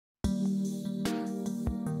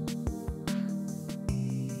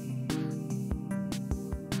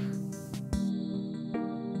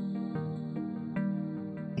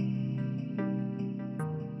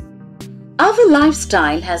Our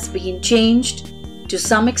lifestyle has been changed to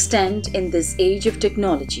some extent in this age of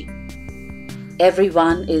technology.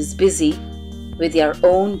 Everyone is busy with their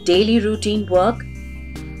own daily routine work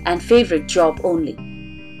and favorite job only.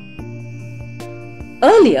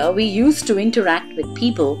 Earlier, we used to interact with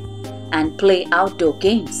people and play outdoor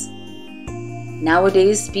games.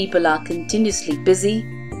 Nowadays, people are continuously busy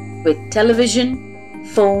with television,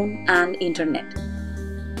 phone, and internet.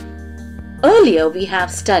 Earlier, we have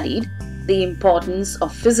studied the importance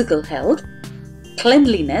of physical health,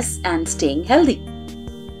 cleanliness, and staying healthy.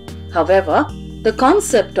 However, the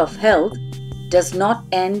concept of health does not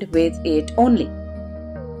end with it only.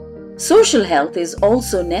 Social health is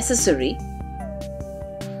also necessary.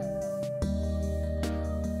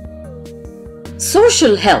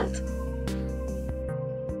 Social health.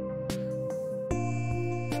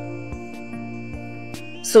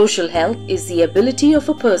 Social health is the ability of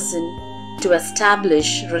a person to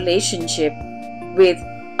establish relationship with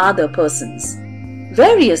other persons.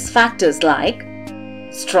 Various factors like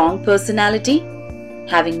strong personality,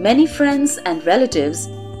 having many friends and relatives,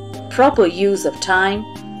 proper use of time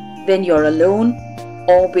when you're alone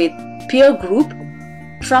or with peer group,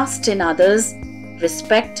 trust in others,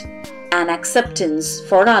 respect and acceptance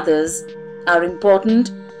for others are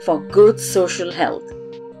important for good social health.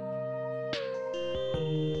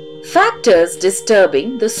 Factors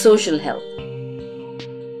disturbing the social health.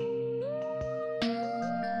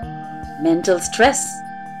 Mental stress.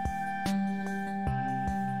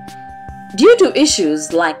 Due to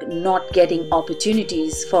issues like not getting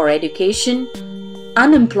opportunities for education,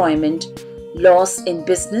 unemployment, loss in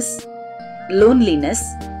business, loneliness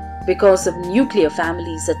because of nuclear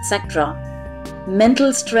families, etc.,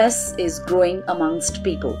 mental stress is growing amongst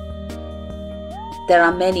people. There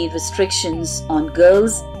are many restrictions on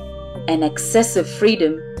girls and excessive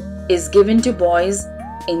freedom is given to boys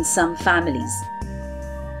in some families.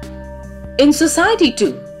 In society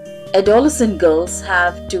too, adolescent girls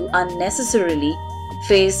have to unnecessarily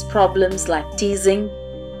face problems like teasing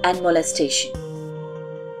and molestation.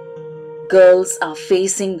 Girls are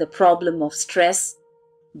facing the problem of stress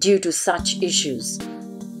due to such issues.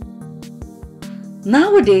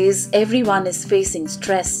 Nowadays, everyone is facing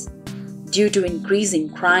stress due to increasing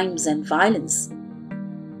crimes and violence.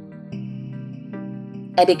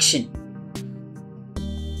 Addiction.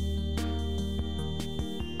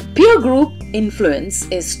 Peer group influence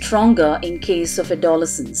is stronger in case of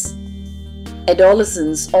adolescents.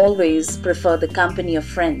 Adolescents always prefer the company of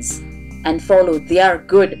friends and follow their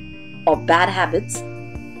good or bad habits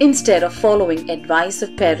instead of following advice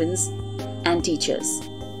of parents and teachers.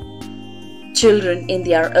 Children in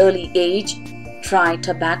their early age try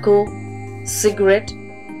tobacco, cigarette,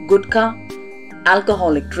 gutka,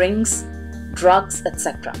 alcoholic drinks, drugs,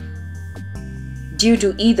 etc. due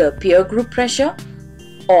to either peer group pressure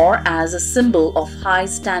or as a symbol of high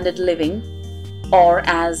standard living or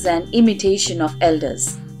as an imitation of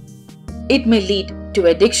elders. It may lead to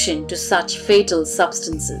addiction to such fatal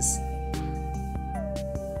substances.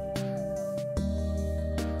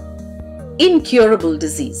 Incurable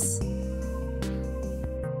disease.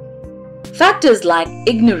 Factors like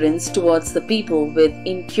ignorance towards the people with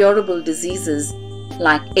incurable diseases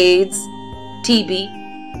like AIDS,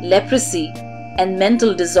 TB, leprosy, and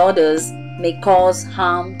mental disorders may cause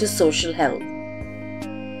harm to social health.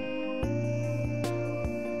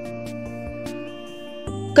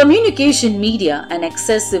 Communication media and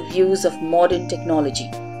excessive use of modern technology.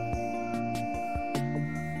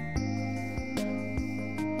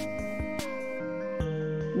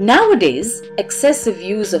 Nowadays, excessive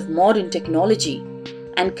use of modern technology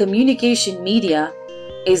and communication media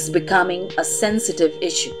is becoming a sensitive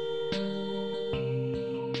issue.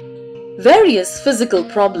 Various physical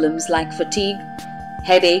problems like fatigue,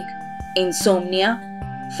 headache, insomnia,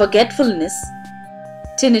 forgetfulness,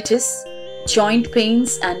 tinnitus, joint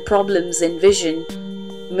pains and problems in vision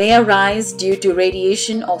may arise due to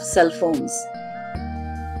radiation of cell phones.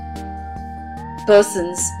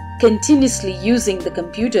 Persons continuously using the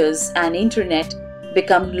computers and internet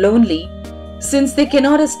become lonely since they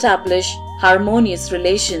cannot establish harmonious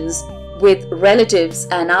relations with relatives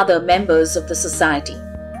and other members of the society.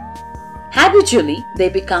 Habitually, they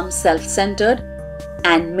become self-centered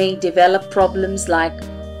and may develop problems like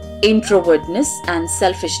introvertedness and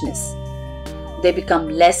selfishness. They become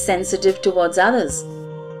less sensitive towards others.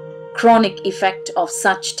 Chronic effect of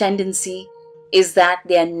such tendency is that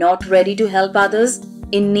they are not ready to help others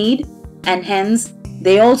in need and hence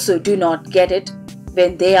they also do not get it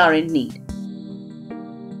when they are in need.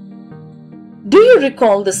 Do you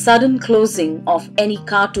recall the sudden closing of any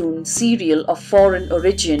cartoon serial of foreign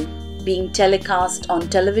origin being telecast on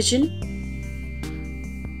television?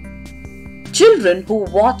 Children who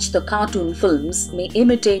watch the cartoon films may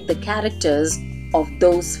imitate the characters of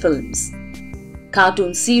those films.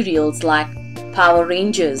 Cartoon serials like Power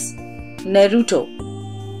Rangers, Naruto,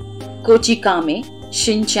 Kochikame,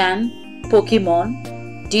 Shin-chan,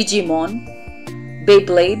 Pokemon, Digimon,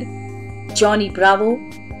 Beyblade, Johnny Bravo,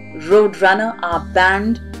 Roadrunner are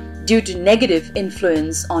banned due to negative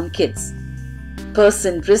influence on kids.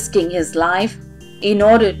 Person risking his life in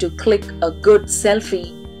order to click a good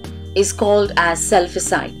selfie is called as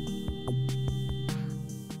selficide.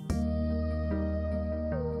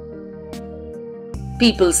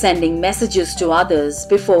 People sending messages to others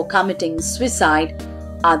before committing suicide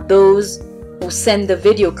are those who send the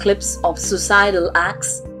video clips of suicidal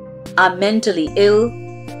acts, are mentally ill,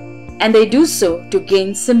 and they do so to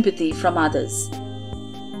gain sympathy from others.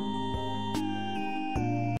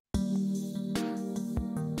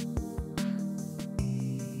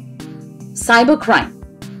 Cybercrime.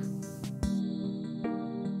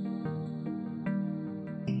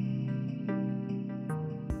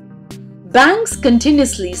 Banks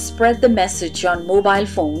continuously spread the message on mobile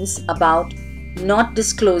phones about not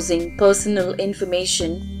disclosing personal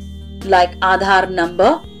information like Aadhaar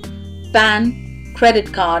number, PAN,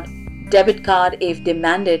 credit card, debit card if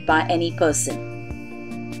demanded by any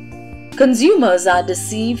person. Consumers are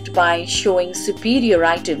deceived by showing superior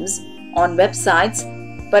items on websites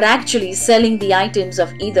but actually selling the items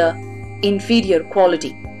of either inferior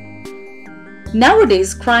quality.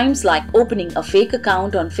 Nowadays, crimes like opening a fake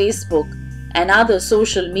account on Facebook and other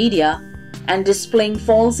social media and displaying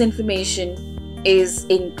false information is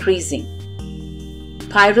increasing.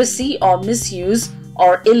 Piracy or misuse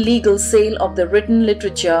or illegal sale of the written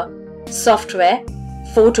literature, software,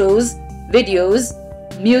 photos, videos,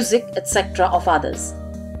 music, etc. of others.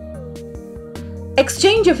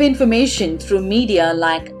 Exchange of information through media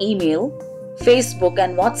like email, Facebook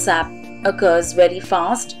and WhatsApp occurs very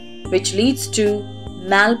fast, which leads to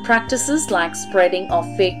malpractices like spreading of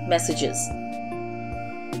fake messages.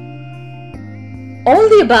 All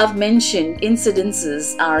the above mentioned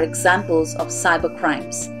incidences are examples of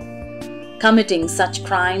cybercrimes. Committing such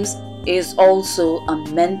crimes is also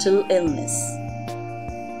a mental illness.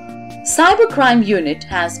 Cybercrime Unit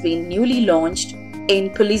has been newly launched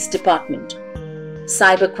in Police Department.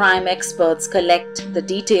 Cybercrime experts collect the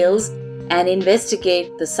details and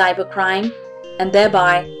investigate the cybercrime and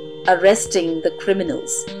thereby arresting the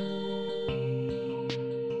criminals.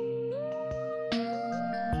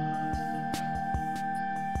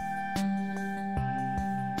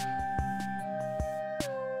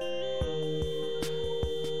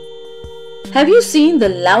 Have you seen the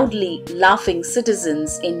loudly laughing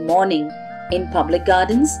citizens in morning in public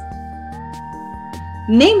gardens?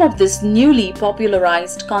 Name of this newly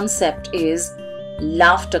popularized concept is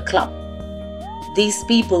Laughter Club. These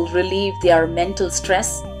people relieve their mental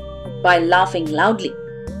stress by laughing loudly.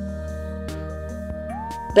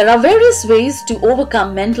 There are various ways to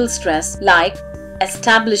overcome mental stress like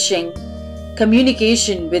establishing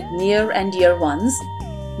communication with near and dear ones,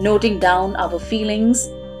 noting down our feelings,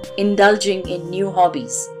 indulging in new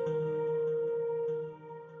hobbies.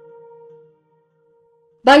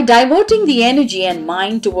 By diverting the energy and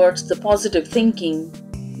mind towards the positive thinking,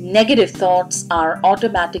 negative thoughts are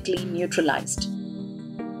automatically neutralized.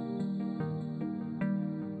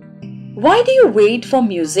 Why do you wait for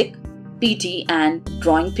music, PT and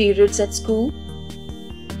drawing periods at school?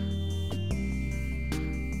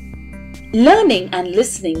 Learning and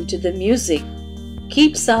listening to the music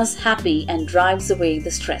keeps us happy and drives away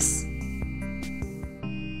the stress.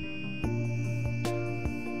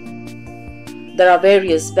 There are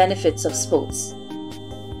various benefits of sports.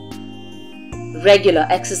 Regular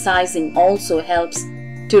exercising also helps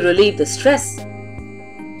to relieve the stress.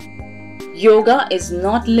 Yoga is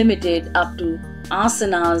not limited up to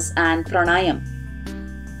asanas and pranayam,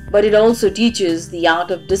 but it also teaches the art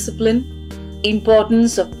of discipline,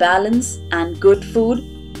 importance of balance and good food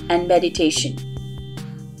and meditation.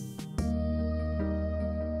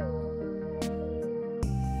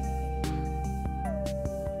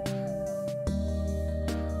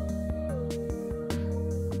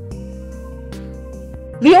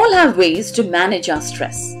 We all have ways to manage our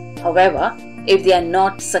stress. However, if they are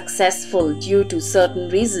not successful due to certain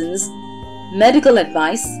reasons, medical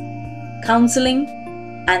advice, counseling,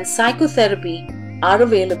 and psychotherapy are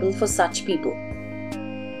available for such people.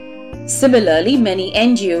 Similarly, many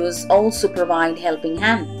NGOs also provide helping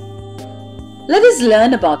hand. Let us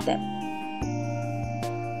learn about them.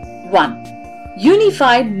 1.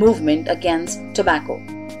 Unified Movement Against Tobacco.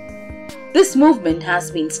 This movement has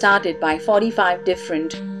been started by 45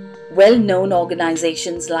 different well-known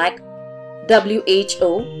organizations like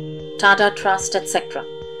WHO, Tata Trust, etc.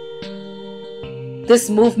 This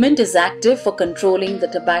movement is active for controlling the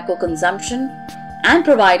tobacco consumption and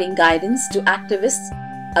providing guidance to activists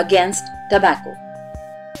against tobacco.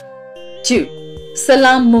 2.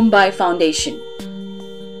 Salam Mumbai Foundation.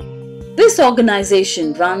 This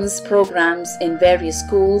organization runs programs in various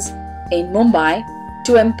schools in Mumbai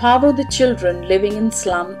to empower the children living in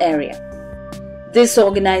slum area. This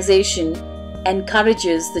organization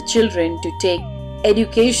encourages the children to take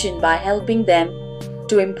education by helping them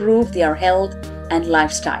to improve their health and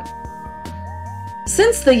lifestyle.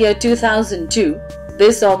 Since the year 2002,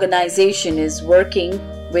 this organization is working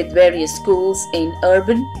with various schools in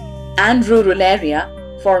urban and rural area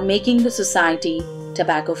for making the society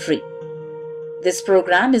tobacco-free. This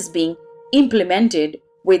program is being implemented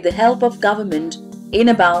with the help of government in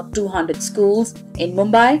about 200 schools in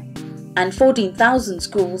Mumbai and 14,000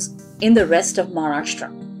 schools in the rest of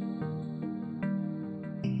Maharashtra.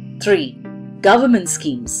 3. Government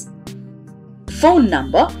schemes. Phone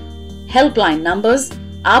number, helpline numbers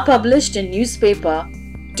are published in newspaper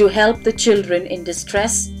to help the children in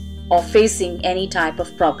distress or facing any type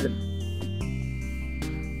of problem.